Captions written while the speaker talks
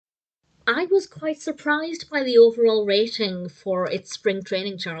I was quite surprised by the overall rating for its spring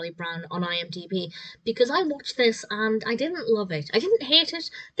training Charlie Brown on IMDb because I watched this and I didn't love it. I didn't hate it.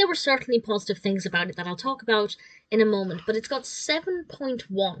 There were certainly positive things about it that I'll talk about in a moment, but it's got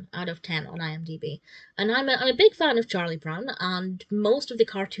 7.1 out of 10 on IMDb. And I'm a big fan of Charlie Brown and most of the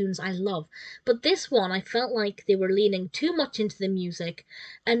cartoons I love. But this one, I felt like they were leaning too much into the music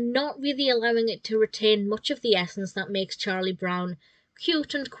and not really allowing it to retain much of the essence that makes Charlie Brown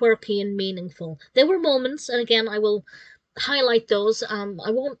cute and quirky and meaningful. There were moments, and again, I will highlight those.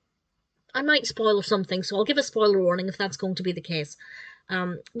 I might spoil something, so I'll give a spoiler warning if that's going to be the case.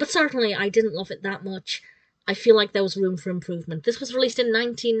 But certainly, I didn't love it that much. I feel like there was room for improvement. This was released in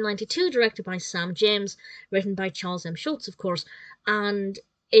 1992, directed by Sam Jaimes, written by Charles M. Schulz, of course, and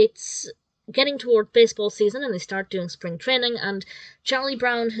it's getting toward baseball season, and they start doing spring training, and Charlie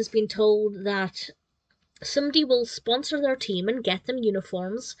Brown has been told that somebody will sponsor their team and get them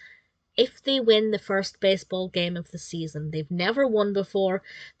uniforms if they win the first baseball game of the season. They've never won before.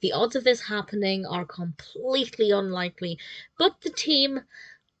 The odds of this happening are completely unlikely. But the team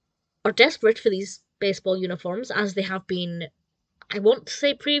are desperate for these baseball uniforms, as they have been. I want to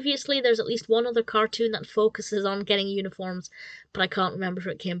say previously. There's at least one other cartoon that focuses on getting uniforms, but I can't remember if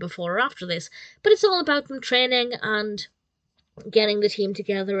it came before or after this. But it's all about them training and getting the team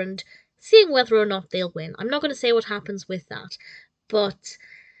together and seeing whether or not they'll win. I'm not going to say what happens with that, but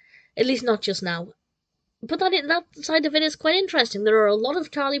at least not just now. But that side of it is quite interesting. There are a lot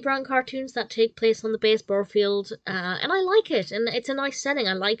of Charlie Brown cartoons that take place on the baseball field, and I like it, and it's a nice setting.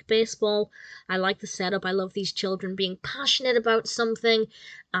 I like baseball, I like the setup, I love these children being passionate about something,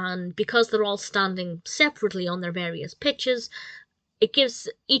 and because they're all standing separately on their various pitches, it gives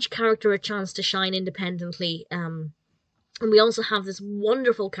each character a chance to shine independently. And we also have this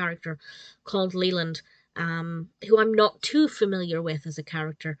wonderful character called Leland, who I'm not too familiar with as a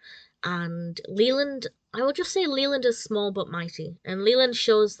character. And Leland, I will just say Leland is small but mighty. And Leland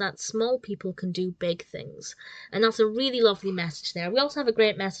shows that small people can do big things. And that's a really lovely message there. We also have a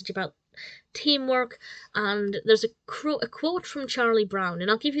great message about teamwork. And there's a quote from Charlie Brown. And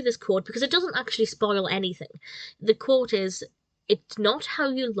I'll give you this quote because it doesn't actually spoil anything. The quote is, "It's not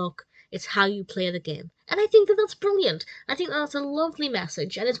how you look, it's how you play the game." And I think that that's brilliant. I think that's a lovely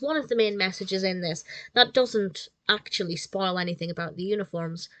message, and it's one of the main messages in this that doesn't actually spoil anything about the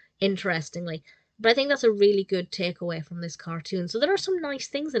uniforms, interestingly. But I think that's a really good takeaway from this cartoon. So there are some nice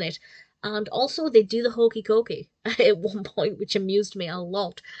things in it. And also they do the hokey cokey at one point, which amused me a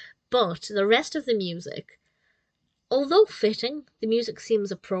lot. But the rest of the music, although fitting, the music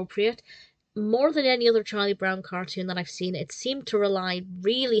seems appropriate. More than any other Charlie Brown cartoon that I've seen, it seemed to rely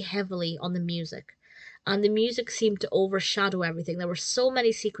really heavily on the music. And the music seemed to overshadow everything. There were so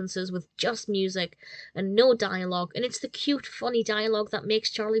many sequences with just music and no dialogue, and it's the cute, funny dialogue that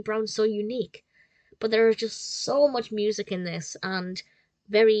makes Charlie Brown so unique. But there is just so much music in this, and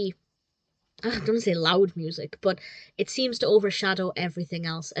very, I don't want to say loud music, but it seems to overshadow everything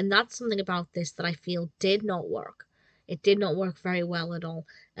else, and that's something about this that I feel did not work. It did not work very well at all,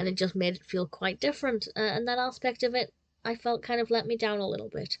 and it just made it feel quite different, and that aspect of it, I felt kind of let me down a little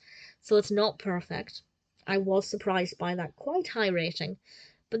bit. So it's not perfect. I was surprised by that quite high rating,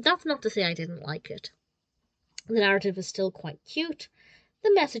 but that's not to say I didn't like it. The narrative is still quite cute.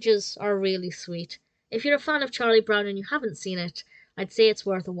 The messages are really sweet. If you're a fan of Charlie Brown and you haven't seen it, I'd say it's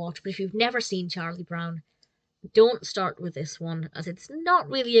worth a watch, but if you've never seen Charlie Brown, don't start with this one, as it's not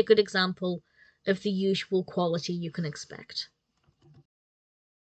really a good example of the usual quality you can expect.